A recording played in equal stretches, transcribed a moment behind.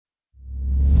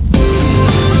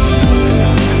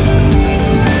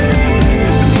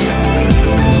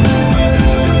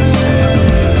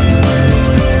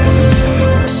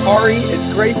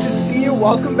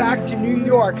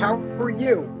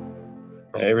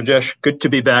you? Hey, Rajesh. Good to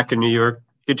be back in New York.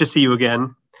 Good to see you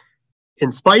again.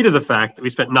 In spite of the fact that we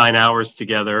spent 9 hours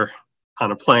together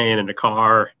on a plane, in a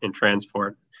car, in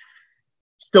transport,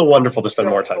 still wonderful to spend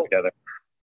more time together.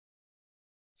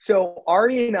 So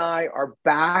Ari and I are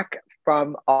back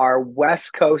from our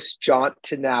West Coast jaunt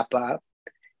to Napa.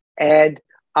 And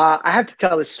I have to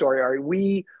tell this story,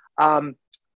 Ari.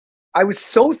 I was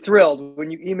so thrilled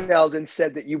when you emailed and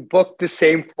said that you booked the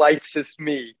same flights as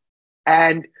me.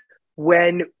 And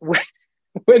when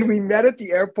we met at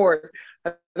the airport,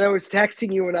 and I was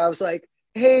texting you and I was like,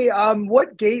 hey,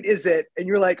 what gate is it? And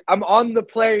you're like, I'm on the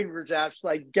plane, Rajesh,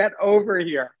 like, get over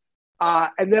here.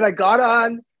 And then I got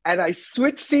on and I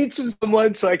switched seats with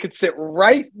someone so I could sit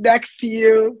right next to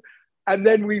you. And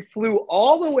then we flew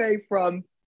all the way from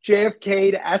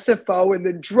JFK to SFO and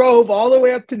then drove all the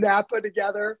way up to Napa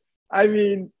together. I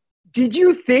mean, did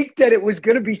you think that it was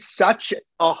going to be such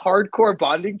a hardcore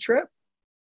bonding trip?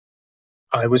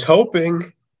 I was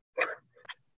hoping,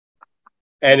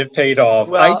 and it paid off.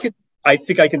 Well, I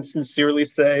think I can sincerely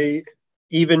say,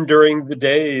 even during the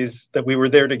days that we were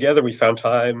there together, we found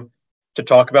time to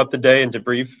talk about the day and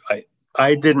debrief.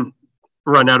 I didn't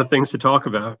run out of things to talk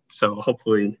about, so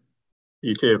hopefully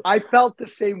you too. I felt the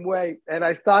same way, and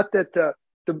I thought that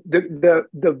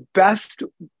the best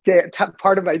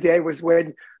part of my day was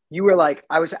when you were like,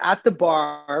 I was at the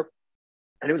bar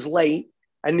and it was late,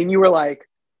 and then you're like,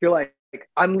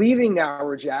 I'm leaving now,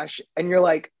 Rajesh, and you're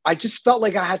like, I just felt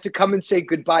like I had to come and say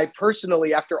goodbye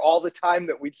personally after all the time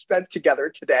that we'd spent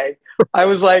together today. I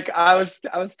was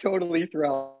totally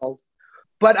thrilled.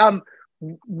 But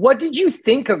what did you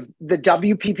think of the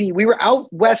WPP? We were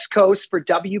out West Coast for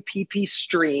WPP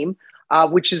Stream,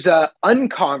 which is a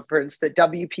unconference that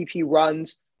WPP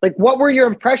runs. Like, what were your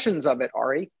impressions of it,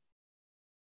 Ari?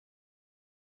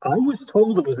 I was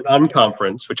told it was an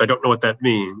unconference, which I don't know what that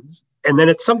means. And then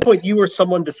at some point, you or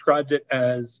someone described it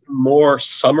as more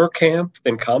summer camp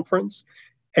than conference.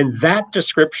 And that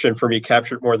description for me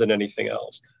captured more than anything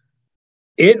else.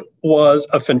 It was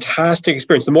a fantastic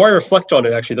experience. The more I reflect on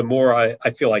it, actually, the more I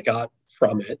feel I got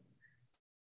from it.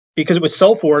 Because it was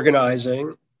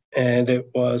self-organizing and it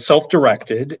was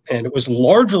self-directed and it was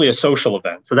largely a social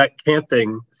event. So that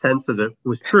camping sense of it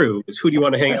was true. It was who do you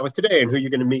want to hang out with today and who you're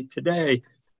going to meet today.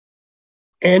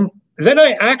 And then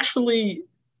I actually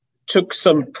took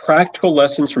some practical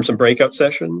lessons from some breakout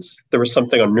sessions. There was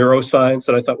something on neuroscience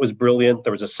that I thought was brilliant.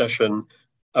 There was a session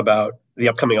about the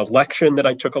upcoming election that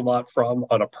I took a lot from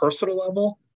on a personal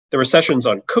level. There were sessions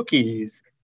on cookies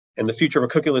and the future of a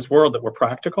cookieless world that were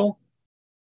practical.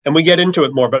 And we get into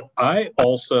it more, but I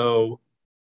also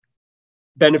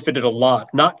benefited a lot,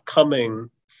 not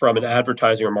coming from an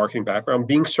advertising or marketing background,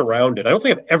 being surrounded. I don't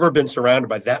think I've ever been surrounded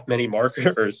by that many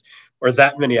marketers or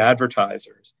that many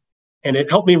advertisers. And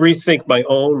it helped me rethink my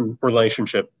own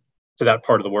relationship to that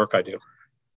part of the work I do.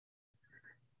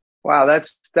 Wow,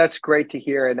 that's great to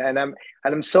hear, and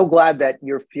I'm so glad that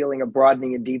you're feeling a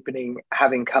broadening and deepening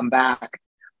having come back.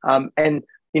 And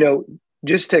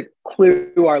just to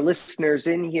clue our listeners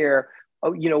in here,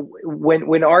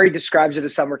 when Ari describes it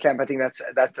as summer camp, I think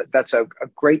that's a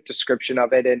great description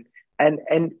of it, and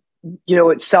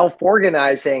it's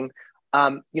self-organizing.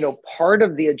 Part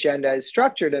of the agenda is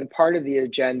structured, and part of the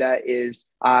agenda is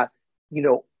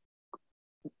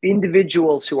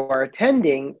individuals who are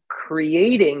attending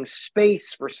creating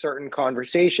space for certain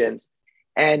conversations.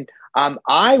 And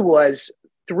I was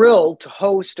thrilled to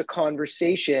host a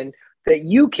conversation that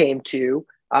you came to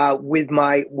with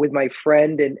my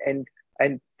friend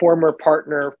and former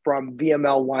partner from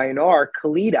VML Y&R,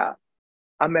 Khalida.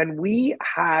 And we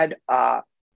had a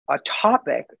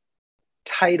topic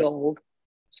titled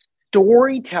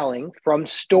Storytelling, from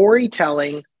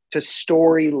Storytelling to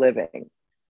Story Living.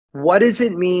 What does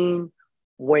it mean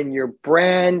when your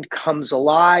brand comes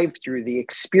alive through the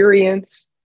experience?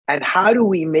 And how do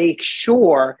we make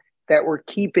sure that we're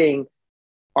keeping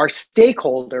our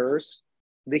stakeholders,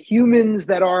 the humans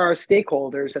that are our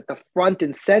stakeholders, at the front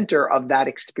and center of that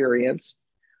experience?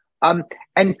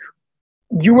 And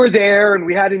you were there and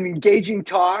we had an engaging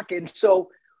talk. And so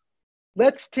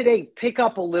let's today pick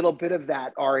up a little bit of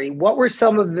that, Ari. What were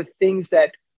some of the things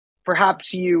that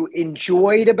perhaps you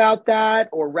enjoyed about that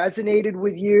or resonated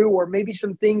with you, or maybe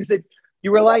some things that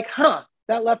you were like,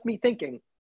 that left me thinking?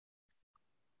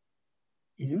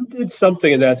 You did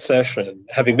something in that session,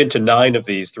 having been to 9 of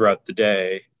these throughout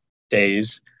the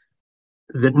days,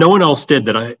 that no one else did,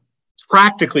 that I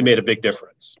practically made a big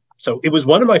difference. So it was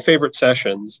one of my favorite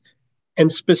sessions.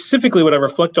 And specifically when I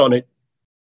reflect on it,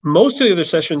 most of the other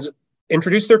sessions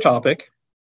introduced their topic.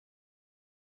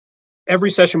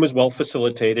 Every session was well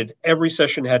facilitated. Every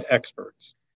session had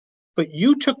experts. But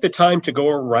you took the time to go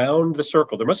around the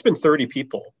circle. There must have been 30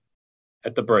 people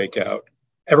at the breakout.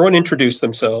 Everyone introduced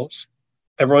themselves.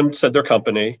 Everyone said their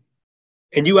company.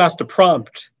 And you asked a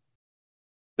prompt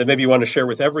that maybe you want to share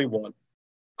with everyone.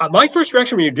 My first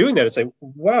reaction when you're doing that is say,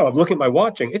 wow, I'm looking at my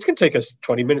watching. It's going to take us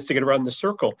 20 minutes to get around the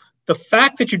circle. The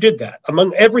fact that you did that,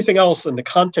 among everything else in the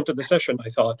content of the session, I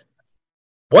thought,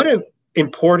 what an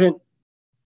important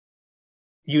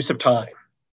use of time,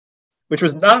 which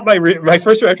was not my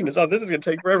first reaction is, oh, this is going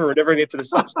to take forever. We're never going to get to the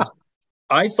substance.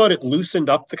 I thought it loosened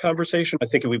up the conversation. I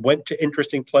think if we went to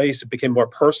interesting place, it became more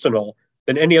personal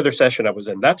than any other session I was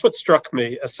in. That's what struck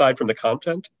me, aside from the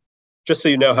content, just so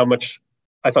you know how much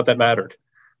I thought that mattered.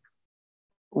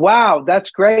 Wow,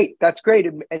 that's great. That's great.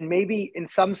 And maybe in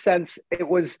some sense, it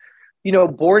was,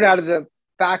 born out of the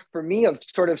fact for me of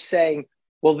sort of saying,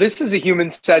 well, this is a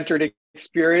human-centered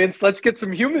experience. Let's get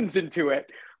some humans into it.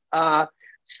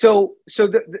 So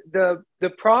the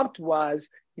prompt was,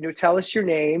 tell us your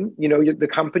name, the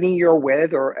company you're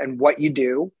with and what you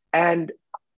do. And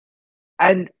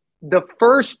the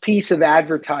first piece of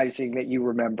advertising that you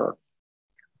remember.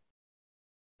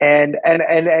 And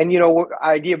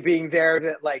idea being there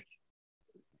that, like,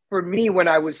 for me, when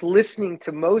I was listening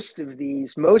to most of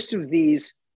these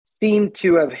seemed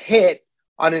to have hit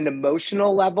on an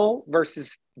emotional level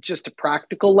versus just a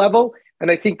practical level. And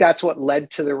I think that's what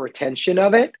led to the retention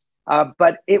of it.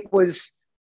 But it was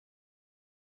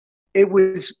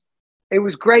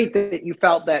great that you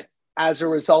felt that as a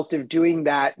result of doing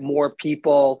that, more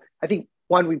people, I think,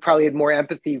 one, we probably had more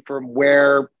empathy from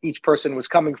where each person was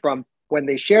coming from when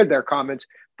they shared their comments,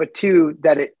 but two,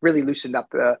 that it really loosened up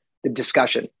the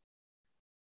discussion.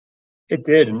 It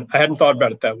did. And I hadn't thought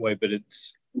about it that way, but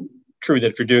it's true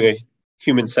that if you're doing a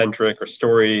human-centric or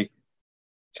storytelling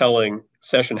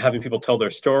session, having people tell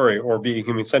their story or being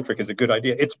human-centric is a good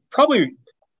idea. It's probably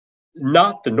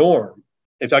not the norm.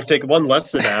 If I could take one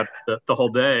lesson out the whole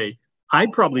day,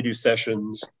 I'd probably do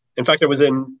sessions. In fact, I was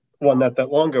in one not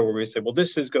that long ago where we said, well,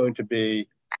 this is going to be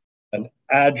an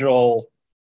agile,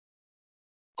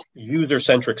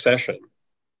 user-centric session.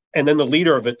 And then the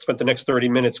leader of it spent the next 30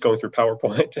 minutes going through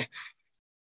PowerPoint.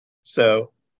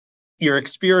 So your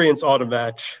experience ought to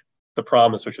match the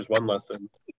promise, which is one lesson.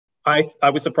 I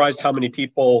was surprised how many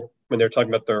people, when they're talking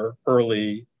about their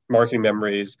early marketing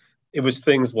memories, it was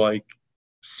things like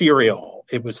cereal.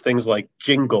 It was things like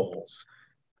jingles.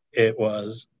 It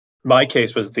was, my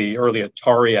case was the early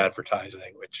Atari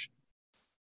advertising, which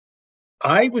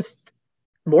I was,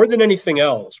 more than anything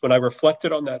else, when I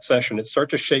reflected on that session, it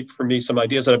started to shape for me some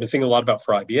ideas that I've been thinking a lot about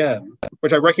for IBM,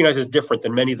 which I recognize is different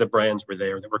than many of the brands were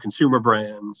there, that were consumer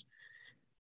brands.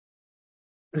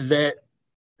 That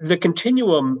the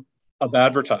continuum of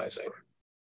advertising,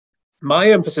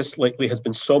 my emphasis lately has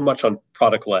been so much on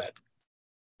product-led.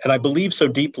 And I believe so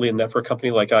deeply in that for a company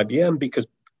like IBM, because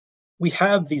we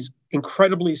have these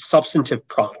incredibly substantive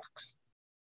products.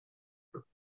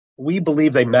 We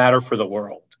believe they matter for the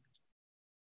world.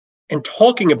 And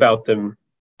talking about them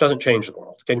doesn't change the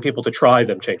world. Getting people to try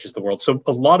them changes the world. So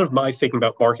a lot of my thinking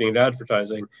about marketing and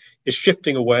advertising is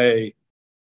shifting away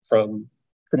from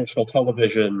traditional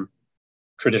television,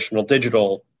 traditional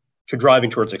digital, to driving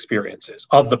towards experiences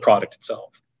of the product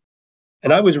itself.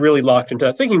 And I was really locked into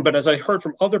that thinking. But as I heard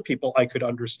from other people, I could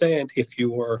understand if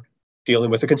you were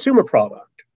dealing with a consumer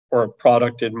product or a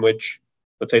product in which,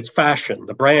 let's say it's fashion,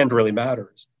 the brand really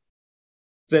matters,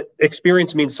 that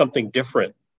experience means something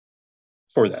different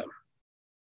for them.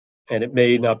 And it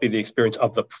may not be the experience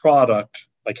of the product,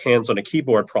 like hands on a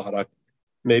keyboard product,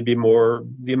 maybe more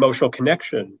the emotional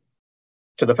connection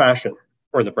to the fashion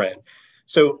or the brand.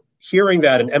 So hearing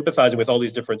that and empathizing with all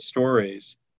these different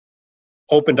stories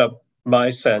opened up my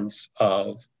sense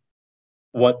of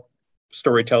what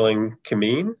storytelling can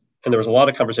mean. And there was a lot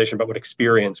of conversation about what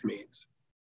experience means.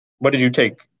 What did you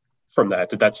take from that?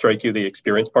 Did that strike you, the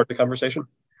experience part of the conversation?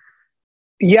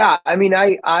 Yeah, I mean,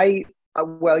 I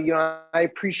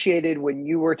appreciated when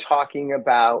you were talking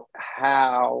about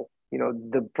how,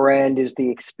 the brand is the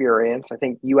experience. I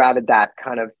think you added that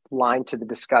kind of line to the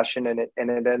discussion, and it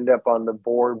ended up on the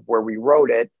board where we wrote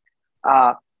it.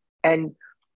 And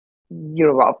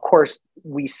of course,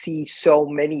 we see so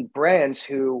many brands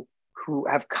who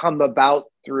have come about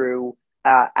through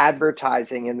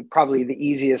advertising, and probably the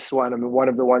easiest one, I mean, one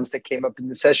of the ones that came up in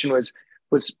the session was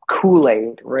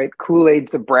Kool-Aid, right?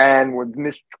 Kool-Aid's a brand where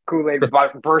Mr. Kool-Aid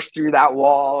burst through that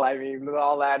wall. I mean, with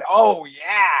all that, oh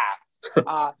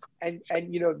yeah. And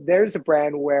there's a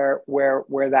brand where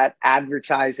that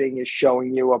advertising is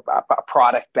showing you a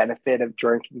product benefit of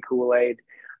drinking Kool-Aid.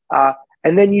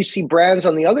 And then you see brands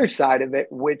on the other side of it,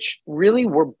 which really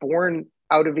were born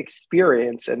out of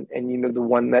experience. And the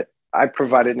one that I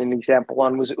provided an example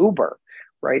on was Uber,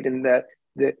 right? And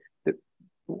the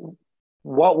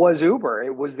what was Uber?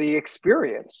 It was the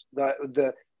experience,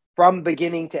 the from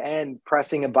beginning to end,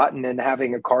 pressing a button and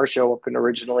having a car show up. And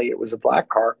originally it was a black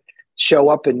car, show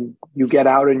up and you get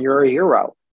out and you're a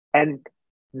hero. And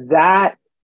that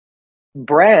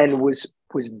brand was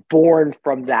born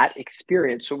from that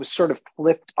experience. So it was sort of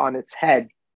flipped on its head.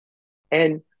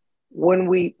 And when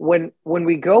we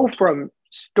go from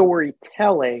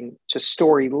storytelling to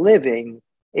story living,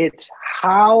 it's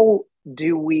how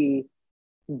do we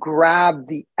grab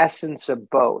the essence of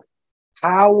both?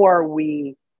 How are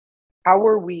we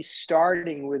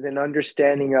starting with an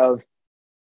understanding of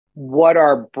what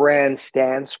our brand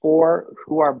stands for,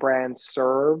 who our brand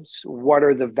serves, what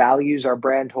are the values our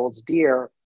brand holds dear,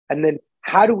 and then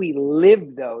how do we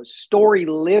live those?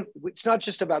 It's not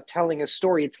just about telling a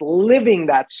story, it's living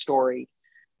that story.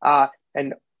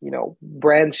 And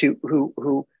brands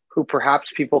who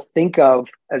perhaps people think of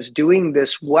as doing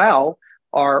this well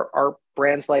are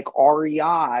brands like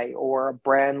REI or a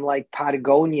brand like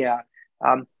Patagonia,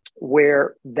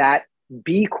 where that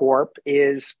B Corp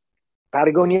is,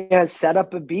 Patagonia has set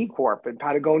up a B Corp, and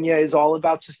Patagonia is all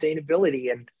about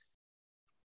sustainability. And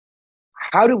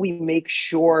how do we make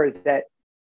sure that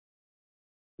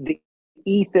the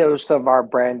ethos of our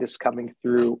brand is coming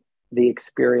through the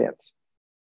experience?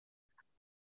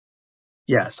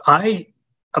 Yes,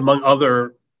 among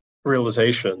other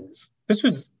realizations, this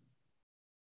was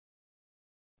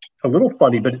a little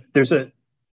funny, but there's a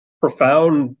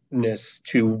profoundness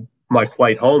to my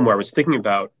flight home where I was thinking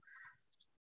about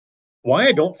why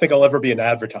I don't think I'll ever be an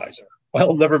advertiser.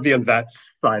 I'll never be on that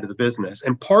side of the business.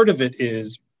 And part of it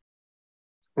is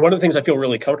one of the things I feel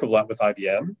really comfortable at with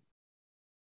IBM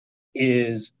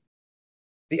is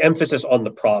the emphasis on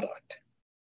the product.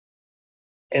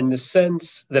 And the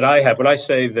sense that I have when I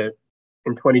say that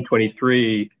in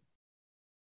 2023,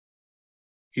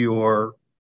 your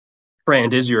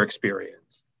brand is your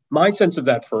experience. My sense of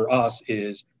that for us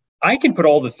is I can put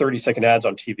all the 30-second ads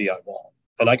on TV I want,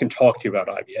 and I can talk to you about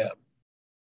IBM.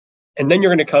 And then you're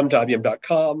going to come to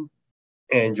IBM.com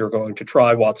and you're going to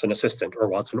try Watson Assistant or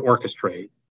Watson Orchestrate.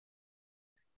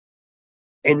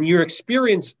 And your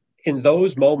experience in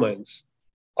those moments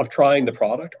of trying the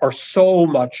product are so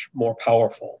much more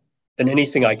powerful than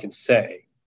anything I can say,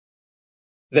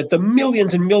 that the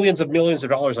millions and millions of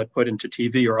dollars I put into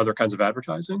TV or other kinds of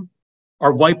advertising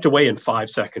are wiped away in 5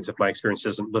 seconds if my experience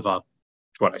doesn't live up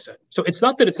to what I said. So it's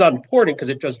not that it's not important, because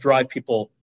it does drive people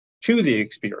to the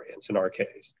experience in our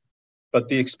case, but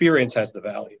the experience has the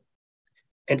value.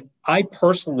 And I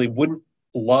personally wouldn't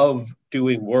love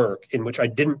doing work in which I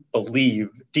didn't believe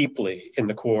deeply in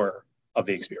the core of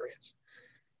the experience.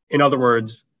 In other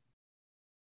words,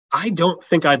 I don't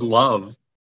think I'd love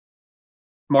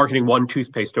marketing one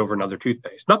toothpaste over another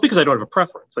toothpaste. Not because I don't have a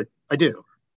preference, I do.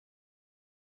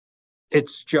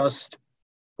 It's just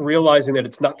realizing that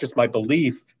it's not just my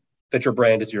belief that your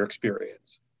brand is your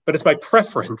experience, but it's my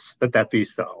preference that that be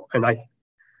so. And I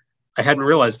hadn't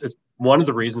realized it's one of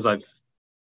the reasons I've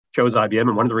chose IBM,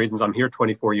 and one of the reasons I'm here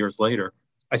 24 years later.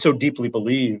 I so deeply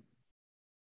believe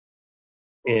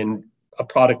in a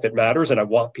product that matters, and I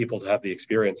want people to have the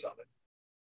experience of it.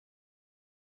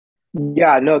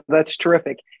 Yeah, no, that's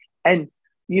terrific. And,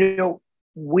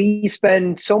 we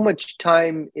spend so much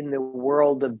time in the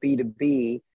world of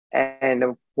B2B.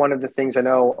 And one of the things I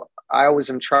know I always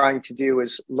am trying to do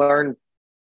is learn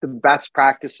the best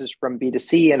practices from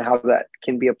B2C and how that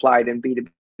can be applied in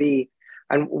B2B.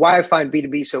 And why I find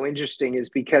B2B so interesting is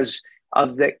because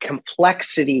of the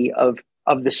complexity of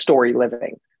the story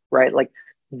living, right? Like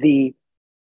the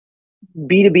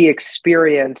B2B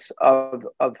experience of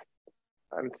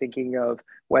I'm thinking of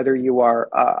whether you are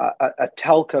a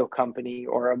telco company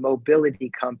or a mobility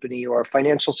company or a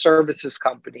financial services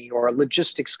company or a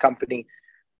logistics company.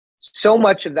 So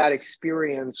much of that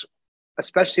experience,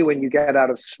 especially when you get out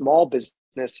of small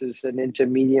businesses and into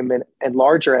medium and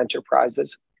larger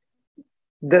enterprises,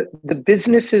 the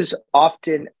businesses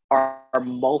often are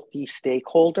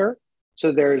multi-stakeholder.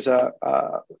 So there's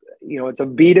it's a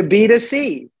B2B to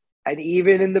C. And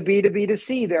even in the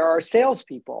B2B2C, there are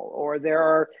salespeople or there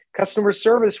are customer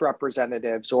service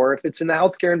representatives, or if it's in the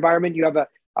healthcare environment, you have a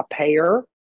payer,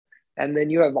 and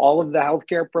then you have all of the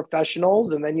healthcare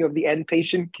professionals, and then you have the end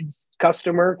patient,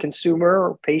 customer, consumer,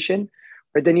 or patient,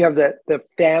 or then you have the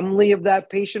family of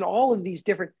that patient, all of these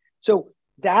different. So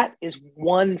that is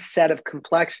one set of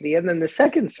complexity. And then the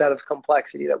second set of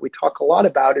complexity that we talk a lot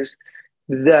about is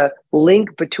the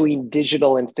link between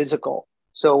digital and physical.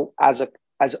 So as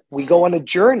we go on a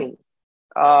journey,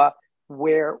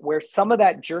 where some of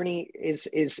that journey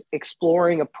is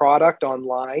exploring a product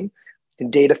online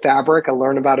in Data Fabric. I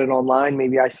learn about it online.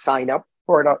 Maybe I sign up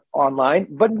for it online,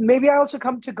 but maybe I also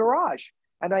come to Garage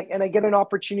and I get an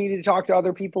opportunity to talk to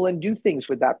other people and do things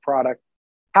with that product.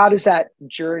 How does that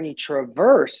journey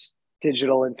traverse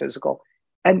digital and physical?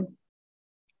 And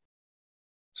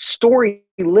story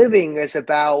living is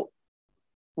about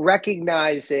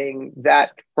recognizing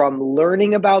that from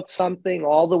learning about something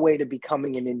all the way to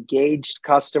becoming an engaged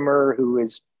customer who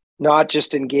is not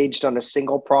just engaged on a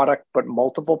single product, but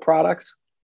multiple products.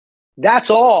 That's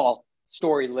all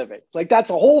story living. Like that's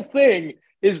a whole thing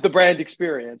is the brand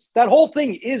experience. That whole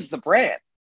thing is the brand.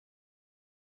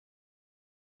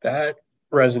 That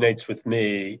resonates with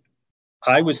me.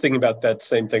 I was thinking about that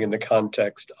same thing in the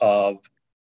context of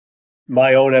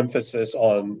my own emphasis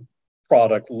on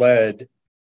product led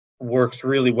works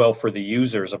really well for the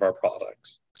users of our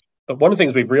products. But one of the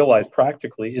things we've realized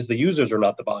practically is the users are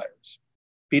not the buyers.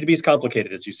 B2B is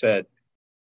complicated, as you said.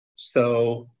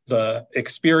 So the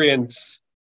experience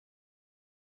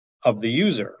of the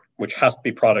user, which has to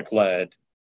be product led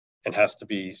and has to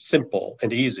be simple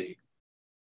and easy,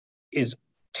 is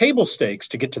table stakes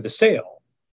to get to the sale.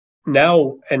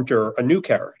 Now enter a new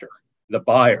character, the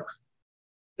buyer.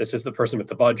 This is the person with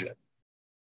the budget.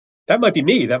 That might be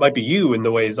me. That might be you in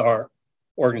the ways our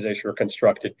organization are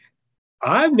constructed.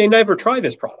 I may never try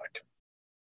this product.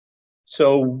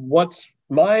 So what's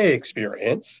my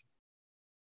experience?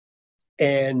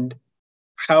 And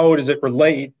how does it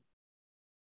relate?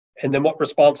 And then what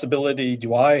responsibility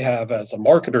do I have as a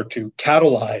marketer to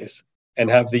catalyze and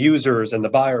have the users and the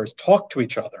buyers talk to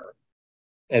each other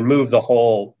and move the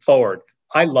whole forward?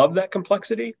 I love that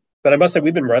complexity, but I must say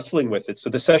we've been wrestling with it. So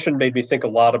the session made me think a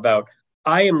lot about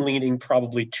I am leaning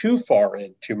probably too far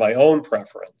into my own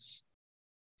preference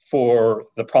for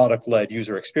the product-led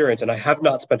user experience. And I have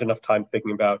not spent enough time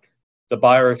thinking about the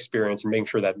buyer experience and making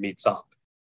sure that meets up.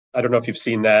 I don't know if you've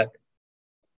seen that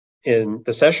in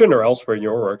the session or elsewhere in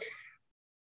your work.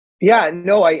 Yeah,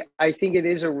 no, I think it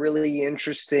is a really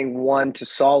interesting one to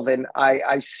solve. And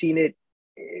I've seen it.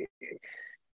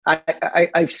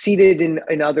 I've seen it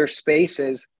in other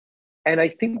spaces. And I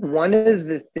think one of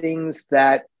the things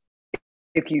that,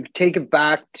 if you take it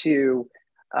back to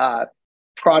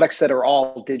products that are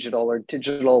all digital or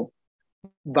digital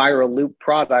viral loop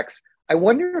products, I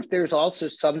wonder if there's also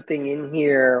something in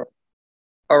here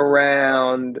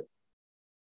around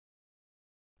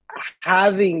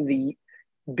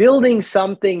building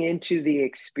something into the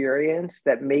experience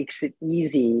that makes it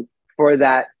easy for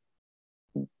that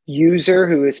user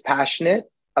who is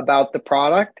passionate about the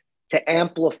product to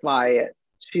amplify it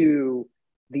to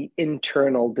the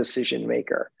internal decision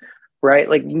maker, right?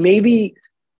 Like maybe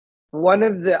one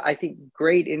of the, I think,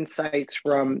 great insights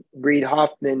from Reid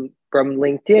Hoffman from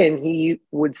LinkedIn, he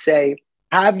would say,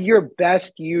 have your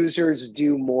best users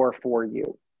do more for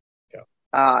you.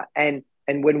 Yeah.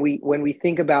 And when we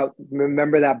think about,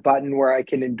 remember that button where I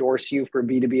can endorse you for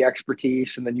B2B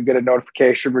expertise, and then you get a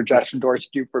notification, Rajesh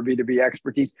endorsed you for B2B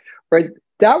expertise, right?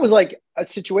 That was like a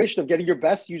situation of getting your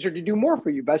best user to do more for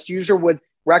you. Best user would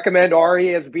recommend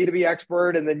Ari as B2B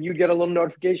expert, and then you'd get a little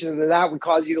notification, and then that would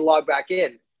cause you to log back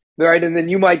in, right? And then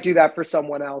you might do that for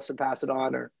someone else and pass it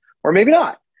on, or maybe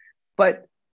not. But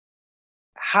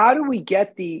how do we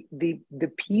get the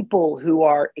people who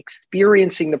are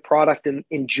experiencing the product and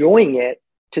enjoying it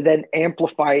to then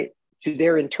amplify it to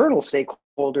their internal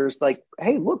stakeholders? Like,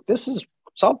 hey, look, this is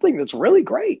something that's really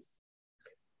great.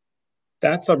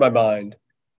 That's on my mind.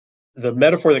 The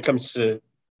metaphor that comes to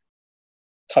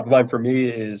top of mind for me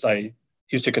is I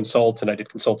used to consult, and I did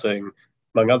consulting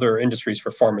among other industries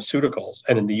for pharmaceuticals.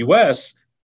 And in the US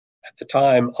at the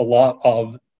time, a lot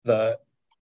of the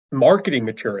marketing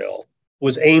material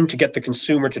was aimed to get the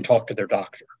consumer to talk to their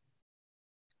doctor.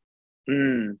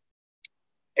 And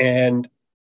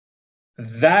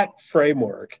that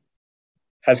framework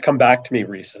has come back to me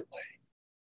recently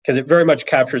because it very much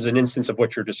captures an instance of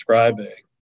what you're describing,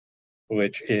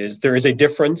 which is there is a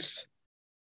difference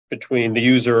between the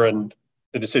user and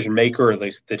the decision maker, or at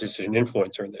least the decision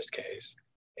influencer in this case.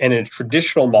 And in a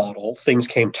traditional model, things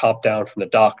came top down from the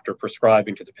doctor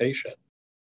prescribing to the patient.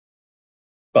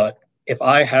 But if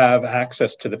I have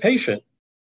access to the patient,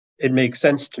 it makes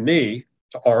sense to me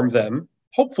to arm them,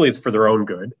 hopefully for their own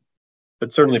good,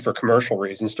 but certainly for commercial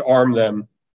reasons, to arm them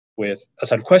with a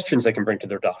set of questions they can bring to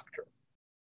their doctor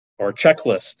or a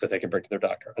checklist that they can bring to their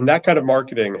doctor. And that kind of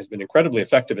marketing has been incredibly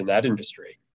effective in that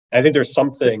industry. I think there's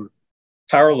something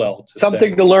parallel to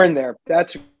something to learn there.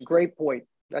 That's a great point.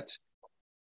 That's,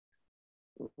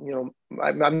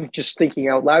 I'm just thinking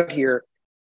out loud here.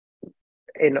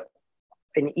 In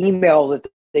an email that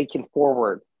they can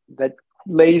forward that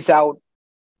lays out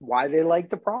why they like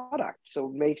the product. So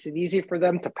it makes it easy for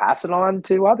them to pass it on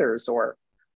to others. Or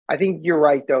I think you're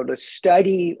right, though, to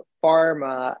study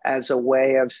pharma as a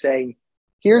way of saying,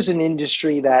 here's an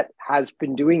industry that has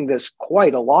been doing this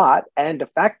quite a lot and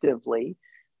effectively.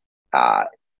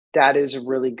 That is a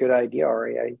really good idea,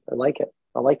 Ari. I like it.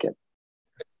 I like it.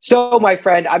 So, my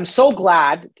friend, I'm so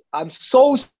glad. I'm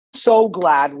so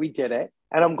glad we did it.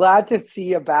 And I'm glad to see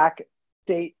you back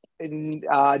state in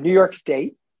New York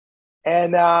State.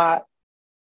 And I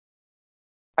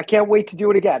can't wait to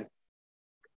do it again.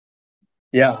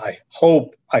 Yeah, I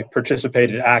hope I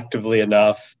participated actively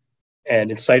enough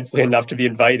and insightfully enough to be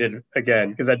invited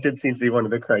again, because that did seem to be one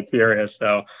of the criteria.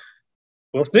 So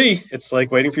we'll see. It's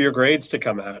like waiting for your grades to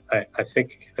come out. I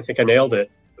think I nailed it.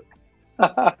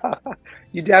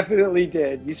 You definitely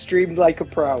did. You streamed like a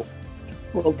pro.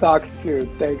 We'll talk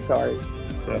soon. Thanks, Ari.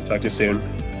 I'll talk to you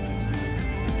soon.